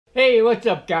Hey, what's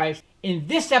up, guys? In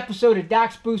this episode of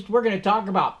Doc's Boost, we're going to talk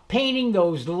about painting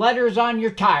those letters on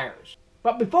your tires.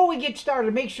 But before we get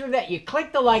started, make sure that you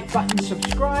click the like button,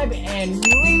 subscribe, and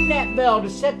ring that bell to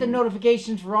set the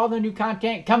notifications for all the new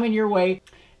content coming your way.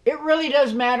 It really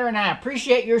does matter, and I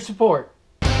appreciate your support.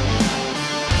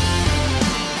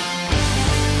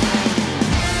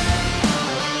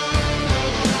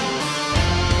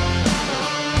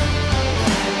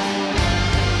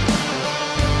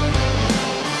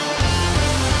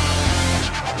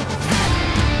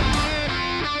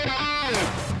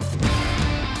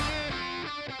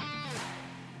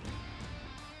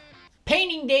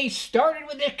 Painting day started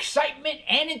with excitement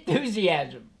and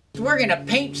enthusiasm. We're gonna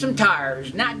paint some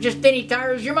tires, not just any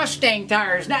tires, your Mustang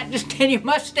tires, not just any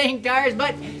Mustang tires,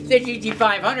 but the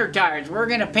GT500 tires. We're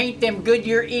gonna paint them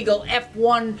Goodyear Eagle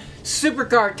F1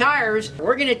 supercar tires.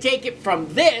 We're gonna take it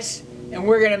from this and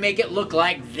we're gonna make it look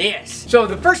like this. So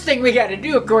the first thing we gotta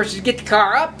do, of course, is get the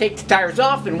car up, take the tires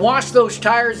off, and wash those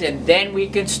tires, and then we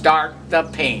can start the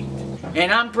paint.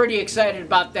 And I'm pretty excited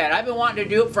about that. I've been wanting to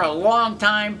do it for a long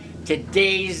time.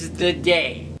 Today's the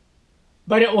day.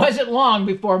 But it wasn't long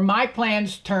before my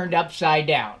plans turned upside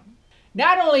down.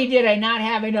 Not only did I not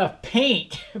have enough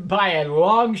paint by a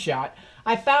long shot,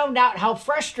 I found out how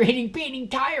frustrating painting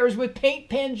tires with paint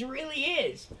pens really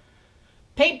is.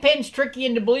 Paint pens trick you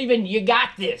into believing you got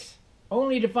this,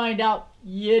 only to find out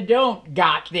you don't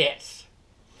got this.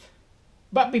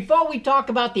 But before we talk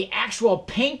about the actual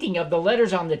painting of the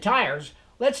letters on the tires,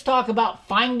 let's talk about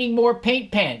finding more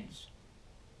paint pens.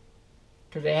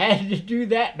 Because I had to do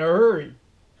that in a hurry.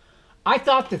 I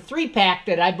thought the 3-pack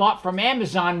that I bought from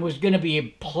Amazon was going to be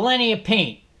plenty of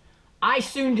paint. I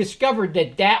soon discovered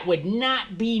that that would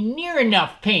not be near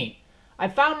enough paint. I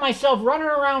found myself running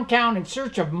around town in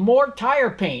search of more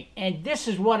tire paint, and this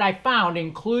is what I found,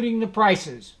 including the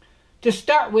prices. To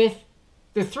start with,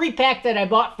 the 3-pack that I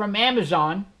bought from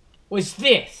Amazon was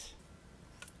this.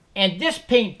 And this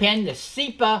paint pen, the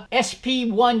Sipa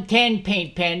SP110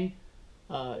 paint pen,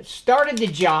 started the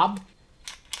job,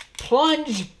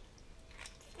 plunged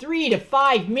 3 to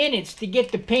 5 minutes to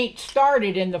get the paint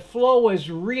started, and the flow was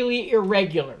really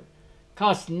irregular.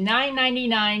 Cost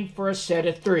 $9.99 for a set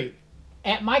of 3.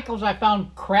 At Michael's I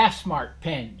found Craftsmart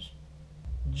pens,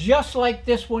 just like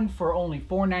this one, for only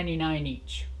 $4.99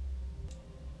 each.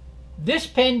 This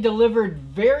pen delivered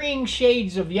varying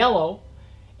shades of yellow,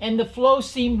 and the flow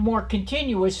seemed more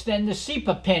continuous than the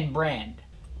Sipa pen brand.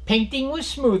 Painting was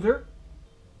smoother,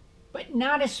 but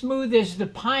not as smooth as the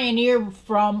Pioneer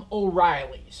from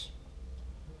O'Reilly's.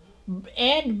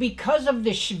 And because of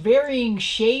the varying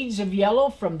shades of yellow,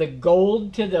 from the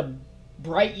gold to the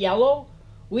bright yellow,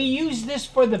 we use this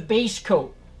for the base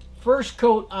coat, first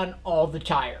coat on all the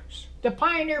tires. The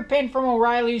Pioneer pen from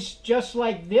O'Reilly's, just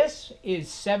like this, is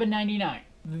 $7.99.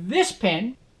 This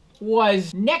pen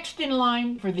was next in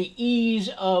line for the ease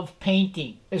of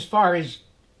painting, as far as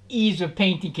ease of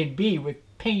painting can be with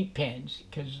paint pens,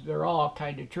 because they're all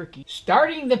kind of tricky.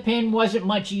 Starting the pen wasn't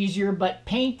much easier, but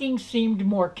painting seemed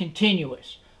more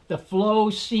continuous. The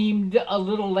flow seemed a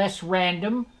little less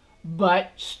random, but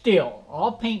still,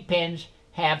 all paint pens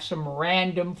have some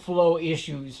random flow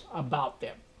issues about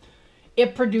them.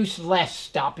 It produced less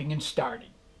stopping and starting.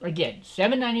 Again,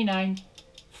 $7.99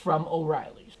 from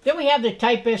O'Reilly's. Then we have the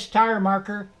Type S tire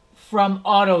marker from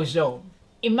AutoZone.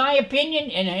 In my opinion,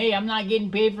 and hey, I'm not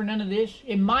getting paid for none of this,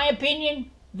 in my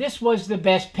opinion, this was the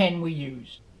best pen we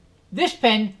used. This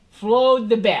pen flowed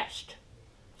the best,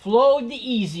 flowed the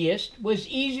easiest, was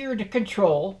easier to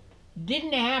control,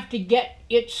 didn't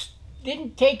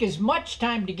take as much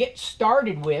time to get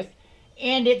started with,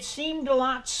 and it seemed a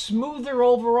lot smoother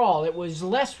overall. It was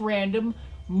less random,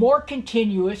 more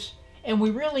continuous, and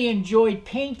we really enjoyed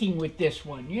painting with this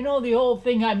one. You know, the whole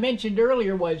thing I mentioned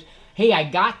earlier was, hey, I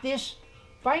got this.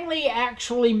 Finally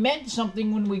actually meant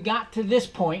something when we got to this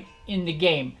point in the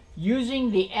game, using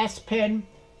the S Pen,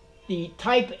 the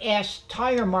Type S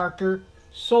tire marker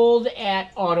sold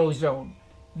at AutoZone.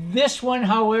 This one,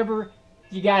 however,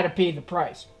 you gotta pay the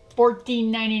price.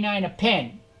 $14.99 a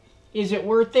pen. Is it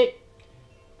worth it?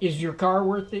 Is your car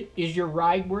worth it? Is your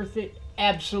ride worth it?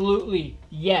 Absolutely,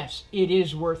 yes, it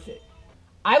is worth it.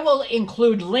 I will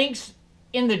include links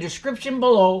in the description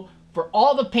below for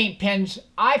all the paint pens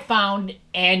I found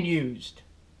and used.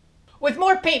 With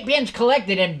more paint pens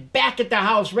collected and back at the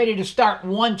house ready to start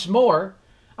once more,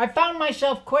 I found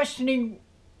myself questioning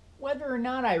whether or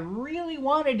not I really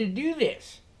wanted to do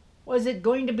this. Was it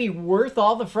going to be worth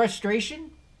all the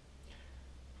frustration?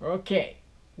 Okay,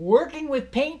 working with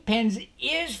paint pens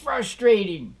is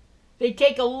frustrating. They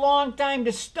take a long time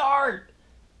to start.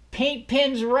 Paint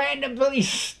pens randomly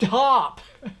stop.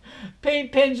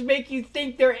 Paint pens make you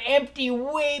think they're empty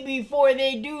way before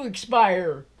they do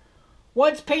expire.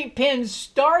 Once paint pens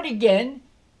start again,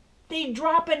 they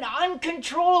drop an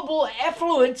uncontrollable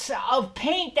effluence of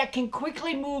paint that can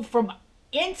quickly move from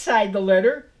inside the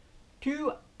letter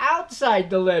to outside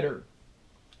the letter.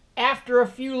 After a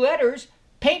few letters,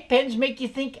 paint pens make you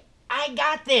think, I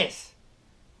got this.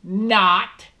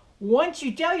 Not. Once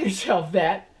you tell yourself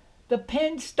that, the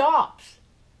pen stops.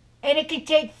 And it can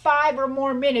take 5 or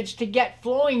more minutes to get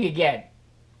flowing again.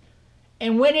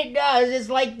 And when it does, it's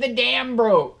like the dam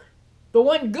broke. The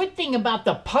one good thing about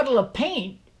the puddle of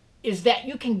paint is that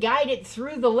you can guide it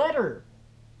through the letter.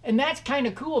 And that's kind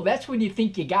of cool. That's when you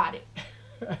think you got it.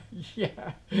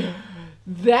 Yeah.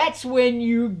 That's when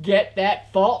you get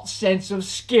that false sense of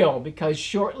skill, because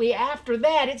shortly after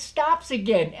that it stops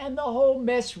again and the whole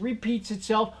mess repeats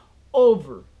itself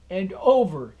over and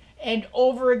over and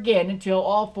over again until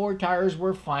all 4 tires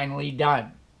were finally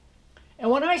done. And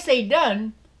when I say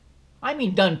done, I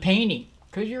mean done painting,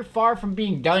 because you're far from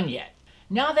being done yet.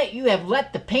 Now that you have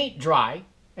let the paint dry,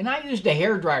 and I used a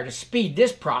hairdryer to speed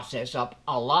this process up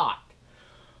a lot.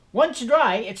 Once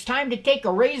dry, it's time to take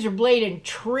a razor blade and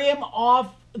trim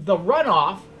off the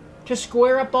runoff to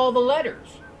square up all the letters.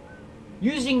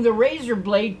 Using the razor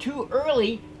blade too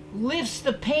early lifts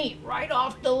the paint right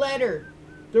off the letter.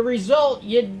 The result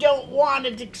you don't want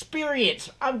to experience.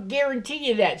 I'll guarantee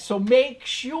you that. So make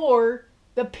sure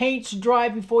the paint's dry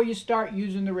before you start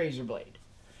using the razor blade.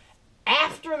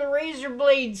 After the razor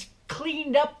blade's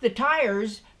cleaned up the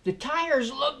tires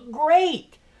look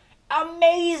great.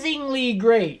 Amazingly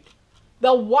great.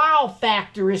 The wow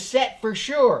factor is set for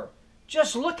sure.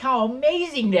 Just look how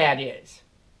amazing that is.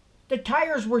 The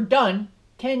tires were done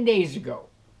 10 days ago.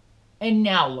 And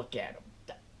now look at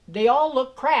them. They all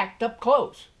look cracked up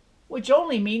close, which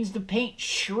only means the paint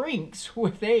shrinks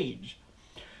with age.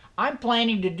 I'm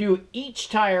planning to do each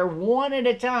tire one at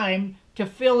a time to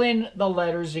fill in the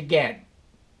letters again.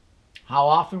 How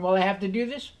often will I have to do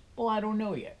this? Well, I don't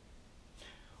know yet.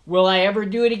 Will I ever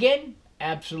do it again?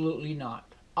 Absolutely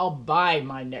not. I'll buy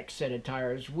my next set of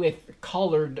tires with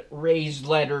colored raised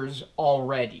letters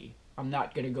already. I'm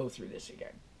not going to go through this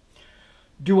again.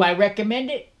 Do I recommend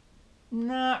it?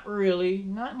 Not really.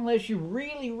 Not unless you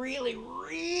really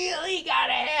got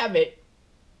to have it.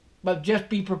 But just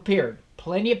be prepared.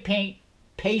 Plenty of paint,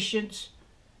 patience,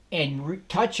 and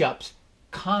touch-ups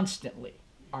constantly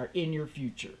are in your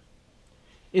future.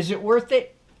 Is it worth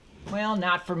it? Well,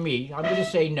 not for me. I'm going to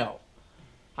say no.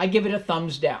 I give it a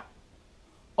thumbs down.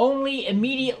 Only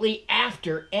immediately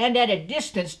after and at a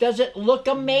distance does it look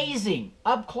amazing.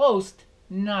 Up close,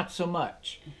 not so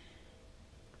much.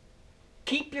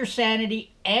 Keep your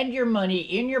sanity and your money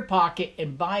in your pocket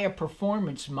and buy a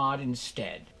performance mod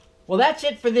instead. Well, that's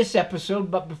it for this episode,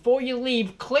 but before you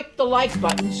leave, click the like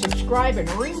button, subscribe,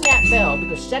 and ring that bell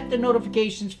to set the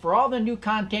notifications for all the new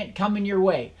content coming your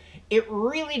way. It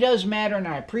really does matter, and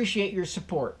I appreciate your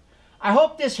support. I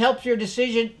hope this helps your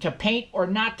decision to paint or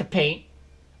not to paint.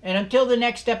 And until the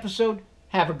next episode,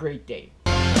 have a great day.